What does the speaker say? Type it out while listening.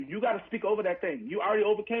You got to speak over that thing. You already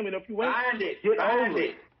overcame it. If you ain't, get over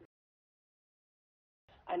it.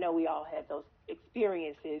 I know we all had those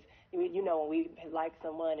experiences. You know, when we liked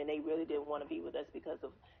someone and they really didn't want to be with us because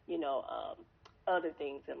of, other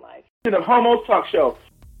things in life. The Homo Talk Show.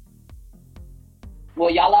 Well,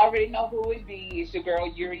 y'all already know who it be. It's your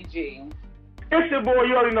girl, Yuri G. It's your boy,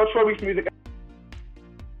 you already know, Troy Weeks Music.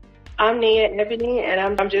 I'm Nia Ebony,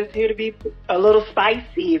 and I'm just here to be a little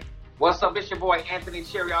spicy. What's up? It's your boy, Anthony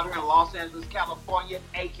Cherry, out here in Los Angeles, California,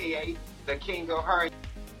 a.k.a. the King of Her.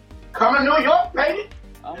 Coming to New York, baby.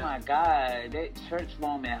 Oh, my God. That church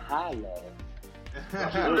moment highlight.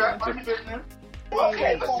 Okay,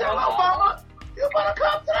 Michelle Obama, you better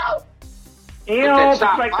come through. Just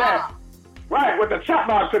like that. Right, with the chop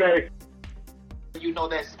box today. You know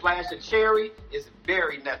that splash of cherry is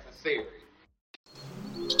very necessary.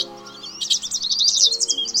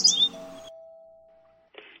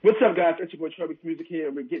 What's up, guys? It's your boy, Troy Weeks Music here,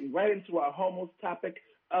 and we're getting right into our homos topic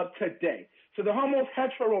of today. So the homo's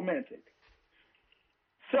heteroromantic.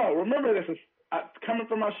 So remember, this is coming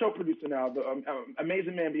from our show producer now, the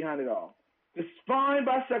amazing man behind it all. This fine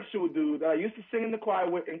bisexual dude that I used to sing in the choir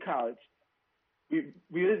with in college. We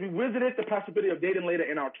visited the possibility of dating later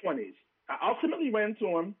in our 20s. I ultimately ran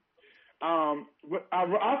to him. I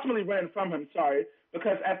ultimately ran from him,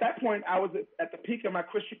 because at that point I was at the peak of my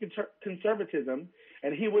Christian conservatism,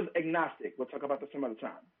 and he was agnostic. We'll talk about this some other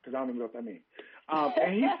time, because I don't even know what that means.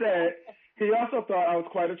 And he said he also thought I was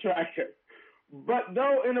quite attractive. But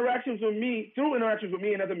through interactions with me and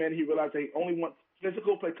other men, he realized that he only wants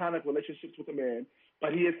physical, platonic relationships with a man,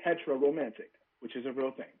 but he is heteroromantic, which is a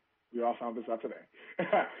real thing. We all found this out today.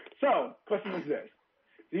 So, question is this.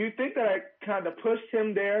 Do you think that I kind of pushed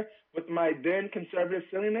him there with my then conservative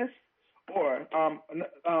silliness? Or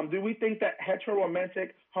do we think that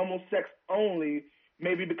heteroromantic, homosex only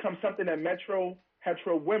maybe become something that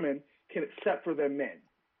hetero women can accept for their men?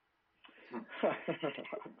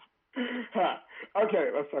 Okay,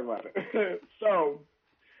 let's talk about it. So,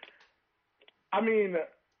 I mean,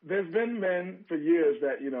 there's been men for years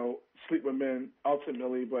that, sleep with men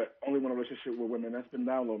ultimately, but only want a relationship with women. That's been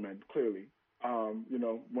down low men, clearly.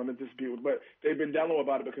 Want to dispute, but they've been down low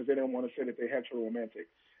about it because they don't want to say that they're heteroromantic.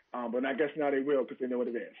 But I guess now they will because they know what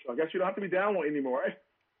it is. So I guess you don't have to be down low anymore. Right?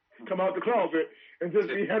 Come out the closet and just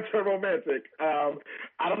be heteroromantic.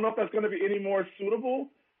 I don't know if that's going to be any more suitable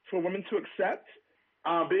for women to accept.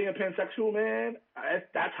 Being a pansexual man,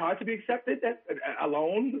 that's hard to be accepted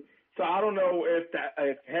alone. So I don't know if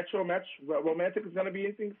heteroromantic is going to be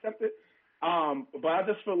anything accepted. But I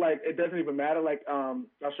just feel like it doesn't even matter. Like our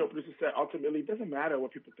show producer said, ultimately, it doesn't matter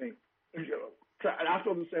what people think. I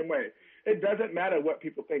feel the same way. It doesn't matter what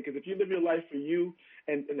people think, because if you live your life for you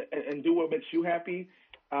and do what makes you happy,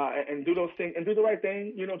 and do those things and do the right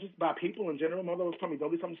thing, just by people in general. Mother always told me,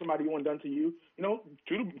 don't do something somebody you want done to you.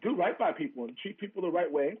 Do right by people and treat people the right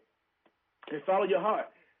way and follow your heart.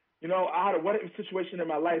 I had a one situation in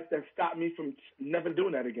my life that stopped me from never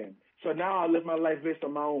doing that again. So now I live my life based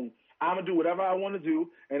on my own. I'm going to do whatever I want to do,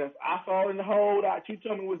 and if I fall in the hole that you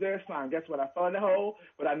told me was there, it's fine. Guess what? I fell in the hole,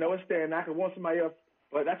 but I know it's there, and I can want somebody else.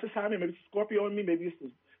 But that's just how I mean. Maybe it's a Scorpio in me, maybe it's the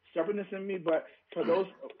stubbornness in me, but for those,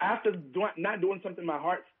 after not doing something my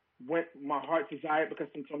heart desired because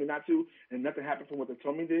they told me not to, and nothing happened from what they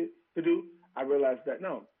told me to do, I realized that,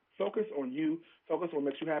 no, focus on you, focus on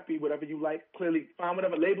what makes you happy, whatever you like. Clearly, find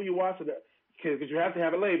whatever label you are, because you have to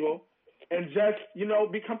have a label, and just,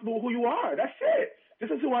 be comfortable with who you are. That's it. This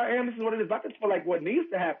is who I am. This is what it is. Not just for like what needs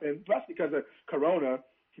to happen, especially because of Corona.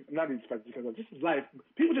 Not especially because of this is life.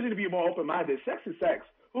 People just need to be more open-minded. Sex is sex.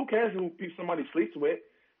 Who cares who somebody sleeps with?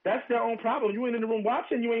 That's their own problem. You ain't in the room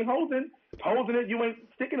watching. You ain't holding it. You ain't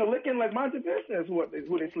sticking or licking. Like, mind your business who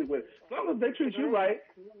they sleep with. As long as they treat you right,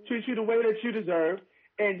 treat you the way that you deserve,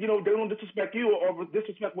 and they don't disrespect you or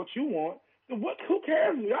disrespect what you want, then who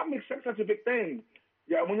cares? Y'all make sex such a big thing.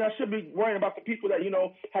 Yeah, when y'all should be worrying about the people that,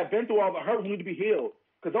 have been through all the hurt who need to be healed.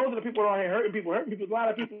 Because those are the people that are hurting people. Hurting people. There's a lot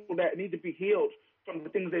of people that need to be healed from the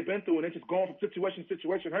things they've been through, and they're just going from situation to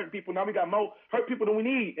situation, hurting people. Now we got more hurt people than we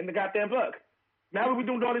need in the goddamn book. Now what we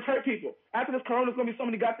doing all this hurt people? After this Corona, there's going to be so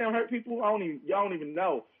many goddamn hurt people. Y'all don't even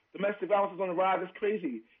know. Domestic violence is on the rise. It's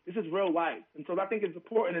crazy. This is real life. And so I think it's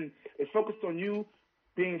important, and it's focused on you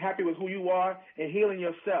being happy with who you are and healing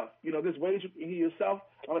yourself. There's ways you can heal yourself.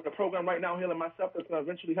 I'm at the program right now healing myself. That's going to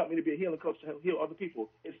eventually help me to be a healing coach to heal other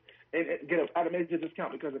people. And get a major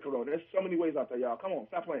discount because of Corona. There's so many ways out there, y'all. Come on,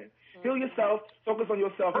 stop playing. Heal yourself. Focus on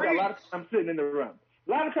yourself. You got a lot of time sitting in the room.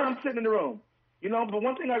 But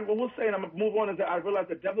one thing I will say, and I'm going to move on, is that I realize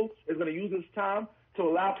the devil is going to use this time to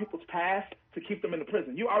allow people's past to keep them in the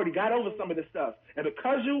prison. You already got over some of this stuff. And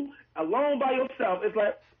because you alone by yourself, it's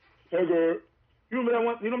like, Hey, girl. You remember that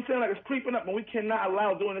one? You know what I'm saying? Like it's creeping up, and we cannot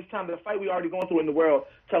allow during this time the fight we already going through in the world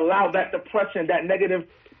to allow that depression, that negative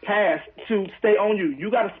past to stay on you. You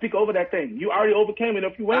got to speak over that thing. You already overcame it.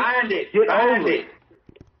 If you ain't, get over it.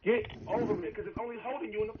 Get over it, because it's only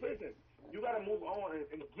holding you in the prison. You got to move on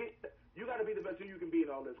and get. You got to be the best you can be in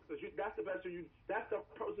all this, because that's the best you. That's the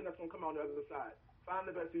person that's gonna come out on the other side. Find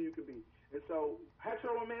the best you can be. And so,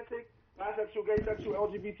 hetero-romantic, bisexual, gay, sexual,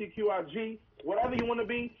 LGBTQIG, whatever you want to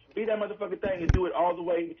be that motherfucking thing and do it all the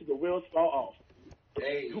way to the wheels fall off.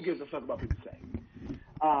 Hey. Who gives a fuck about people say?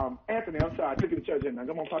 Anthony, I'm sorry, I took you to church, and I'm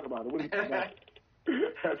gonna talk about it. What do you think about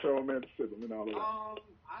hetero-romanticism and all of that?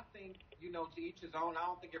 I think, to each his own. I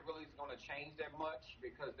don't think it really is going to change that much,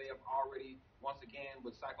 because they have already, once again,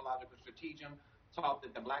 with psychological strategism, taught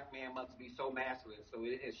that the black man must be so masculine. So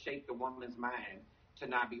it has shaped the woman's mind to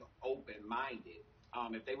not be open-minded.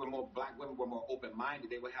 If black women were more open-minded,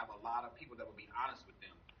 they would have a lot of people that would be honest with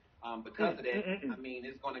them. Because of that, I mean,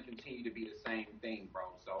 it's going to continue to be the same thing,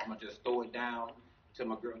 bro. So I'm going to just throw it down to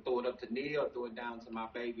my girl, throw it up to Neil, throw it down to my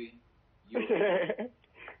baby.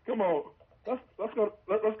 Come on. Let's go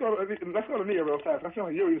to Nia real fast. I feel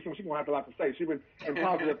like Yuri, she's gonna have a lot to say. She's been in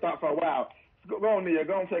positive thought for a while. Go on, Nia.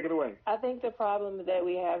 Go and take it away. I think the problem that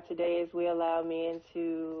we have today is we allow men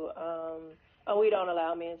to, we don't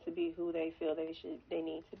allow men to be who they feel they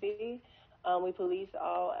need to be. We police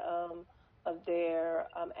all of their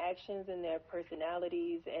actions and their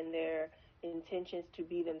personalities and their intentions to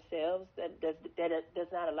be themselves. That does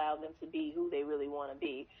not allow them to be who they really want to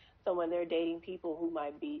be. So when they're dating people who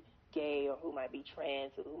might be gay or who might be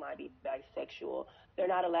trans or who might be bisexual, they're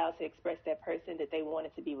not allowed to express that person that they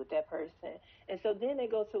wanted to be with that person. And so then they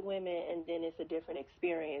go to women, and then it's a different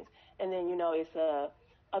experience. And then, it's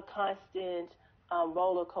a constant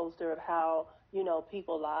roller coaster of how,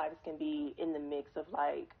 people's lives can be in the mix of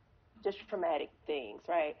like just traumatic things,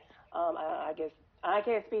 right? I guess I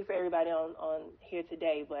can't speak for everybody on here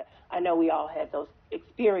today, but I know we all had those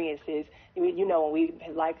experiences. When we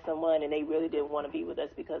like someone and they really didn't want to be with us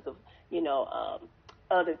because of,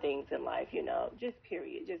 other things in life, just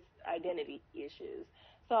period, just identity issues.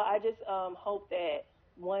 So I just hope that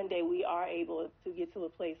one day we are able to get to a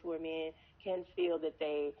place where men can feel that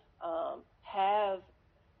they have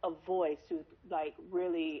a voice to like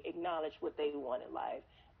really acknowledge what they want in life.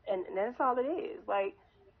 And that's all it is. Like,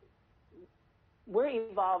 we're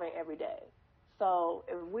evolving every day. So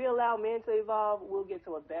if we allow men to evolve, we'll get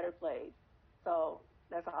to a better place. So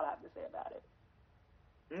that's all I have to say about it.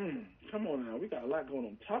 Come on now. We got a lot going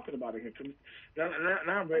on talking about it here.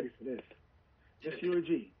 Now I'm ready for this. Just Yuri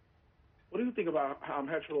G. What do you think about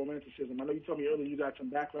hetero-romanticism? I know you told me earlier you got some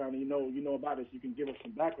background and you know about this. You can give us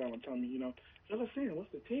some background and tell me, fill us in. What's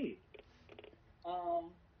the tea?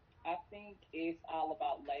 I think it's all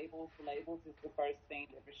about labels. Labels is the first thing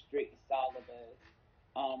that restricts all of us.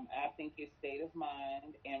 I think it's state of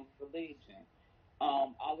mind and religion.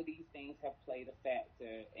 All of these things have played a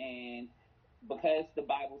factor, and because the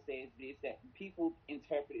Bible says this, that people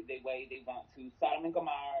interpret it the way they want to. Sodom and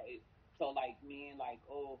Gomorrah, so like men like,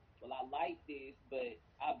 oh, well, I like this, but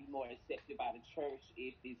I'll be more accepted by the church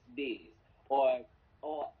if it's this. Or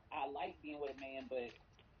I like being with a man, but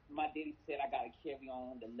my daddy said I got to carry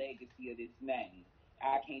on the legacy of this name.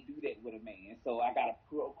 I can't do that with a man, so I got to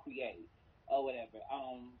procreate or whatever.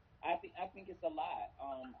 I think it's a lot,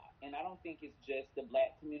 and I don't think it's just the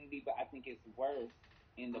black community, but I think it's worse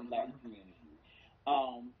in the black community,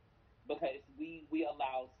 because we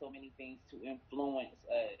allow so many things to influence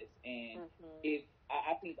us, and if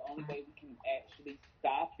I think the only way we can actually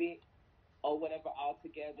stop it or whatever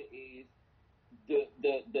altogether is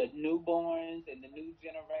the newborns and the new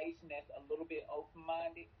generation that's a little bit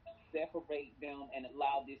open-minded, separate them and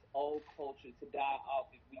allow this old culture to die off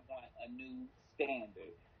if we want a new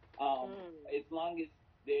standard. As long as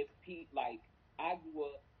there's people, like I grew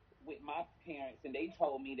up with my parents and they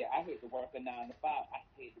told me that I had to work a 9 to 5, I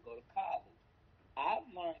had to go to college. I've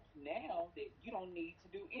learned now that you don't need to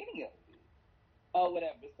do any of it or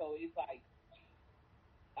whatever. So it's like,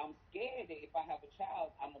 I'm scared that if I have a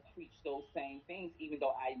child, I'm going to preach those same things, even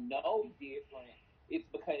though I know different. It's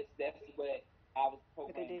because that's what I was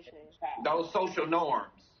programmed as a child. Those social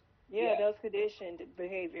norms. Yeah, those conditioned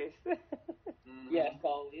behaviors. Yeah,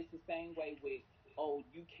 so it's the same way with, oh,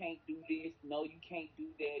 you can't do this. No, you can't do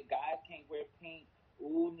that. Guys can't wear pink.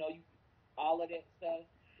 Ooh, no, all of that stuff.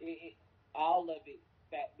 All of it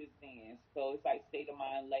factors in. So it's like state of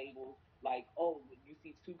mind labels. Like, oh, you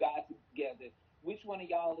see two guys together. Which one of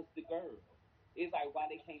y'all is the girl? It's like, why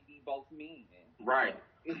they can't be both men? Right.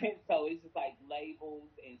 So it's just like labels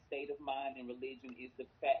and state of mind and religion is the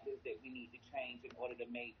factors that we need to change in order to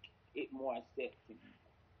make it more accepting.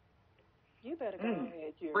 You better go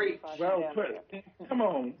ahead, Jerry. Preach. Well put. Come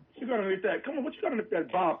on. You're going to leave that. Come on, what you going to leave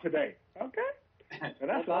that Bob today? Okay? And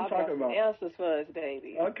that's what I'm talking about. Answers for us,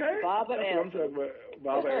 baby. Okay? Bob That's answers. what I'm talking about.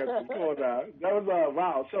 Bob answers. Come on now. That was,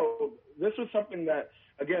 wow. So this was something that,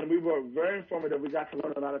 again, we were very informative. We got to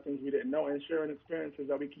learn a lot of things we didn't know and sharing experiences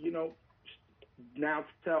that we can, now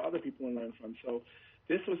tell other people and learn from. So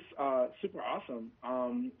this was super awesome.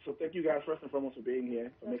 So thank you guys first and foremost for being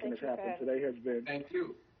here, for making this happen. Today has been... Thank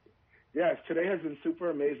you. Yes, today has been super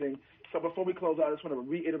amazing. So before we close out, I just want to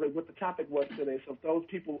reiterate what the topic was today. So if those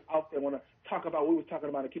people out there want to talk about what we were talking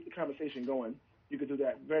about and keep the conversation going, you could do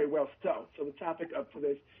that very well. So the topic of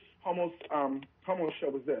today's homo show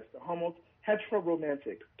was this: the homo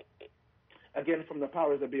hetero-romantic. Again, from the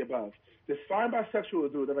powers that be above. This fine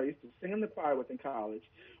bisexual dude that I used to sing in the choir with in college,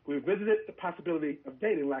 we visited the possibility of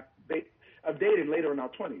dating later in our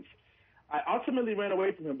 20s. I ultimately ran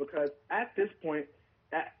away from him because at this point,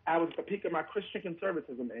 I was at the peak of my Christian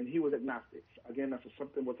conservatism, and he was agnostic. Again, that's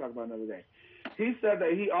something we'll talk about another day. He said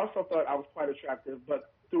that he also thought I was quite attractive,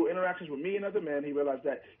 but through interactions with me and other men, he realized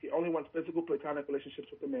that he only wants physical, platonic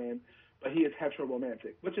relationships with a man, but he is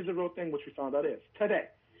hetero-romantic, which is a real thing, which we found out is today.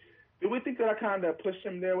 Do we think that I kind of pushed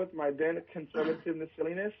him there with my then conservativeness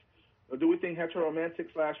silliness? Or do we think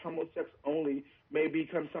hetero-romantic/homosex only may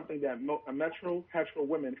become something that hetero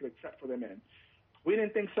women could accept for their men? We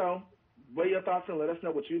didn't think so. Weigh your thoughts and let us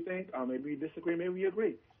know what you think. Maybe you disagree, maybe you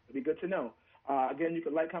agree. It'd be good to know. Again, you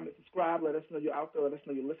can like, comment, subscribe. Let us know you're out there. Let us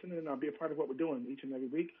know you're listening, and be a part of what we're doing each and every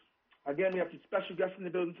week. Again, we have some special guests in the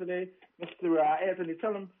building today. Mr. Anthony,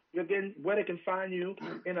 tell them again where they can find you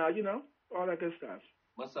and, all that good stuff.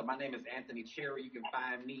 What's up? My name is Anthony Cherry. You can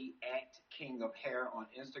find me at King of Hair on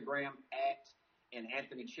Instagram, and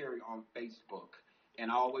Anthony Cherry on Facebook.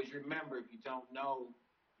 And always remember, if you don't know,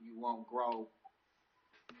 you won't grow.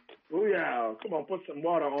 Oh, yeah. Come on, put some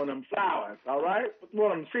water on them flowers, all right? Put some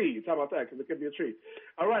water on them seeds. How about that? Because it could be a tree.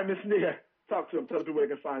 All right, Miss Nia, talk to them. Tell people where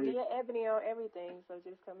they can find you. Yeah, Ebony on everything, so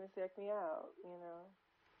just come and check me out,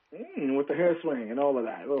 With the hair swing and all of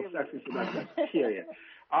that. A little sexy seduction. Period.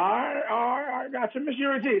 All right, gotcha. Miss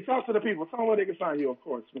Yuri G, talk to the people. Tell them where they can find you, of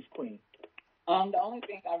course, Miss Queen. The only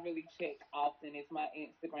thing I really check often is my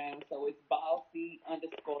Instagram, so it's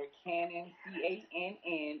ballsy_cannon,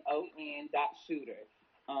 CANNON.shooter.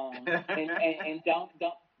 And don't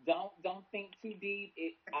think too deep.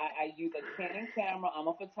 I use a Canon camera. I'm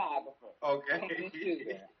a photographer. Okay. Canon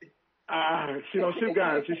shooter. She don't shoot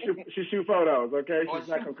guns. She shoot photos. Okay, she's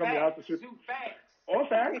not gonna come to the house to shoot facts. All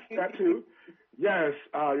facts. That too. Yes.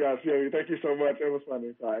 Yes. Yeah. Thank you so much. It was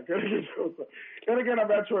funny. Sorry. And again, I'm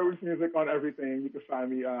at Troy Roots Music on everything. You can find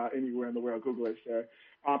me anywhere in the world. Google it, share.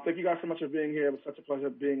 Thank you guys so much for being here. It was such a pleasure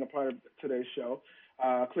being a part of today's show.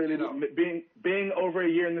 Clearly, being over a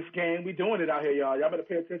year in this game, we doing it out here, y'all. Y'all better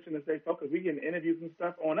pay attention and stay focused. We getting interviews and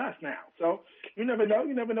stuff on us now. So you never know.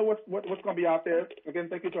 You never know what's going to be out there. Again,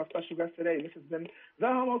 thank you to our special guest today. This has been the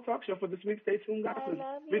Homo Talk Show for this week. Stay tuned, guys.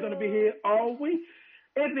 We're going to be here all week.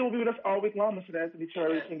 Anthony will be with us all week long, Mr. Anthony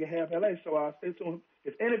Cherry, King of Hair of LA. So stay tuned.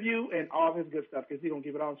 His interview and all his good stuff, because he's going to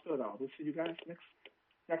give it all and spill it all. We'll see you guys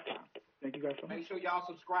next time. Thank you guys so much. Make sure y'all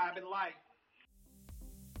subscribe and like.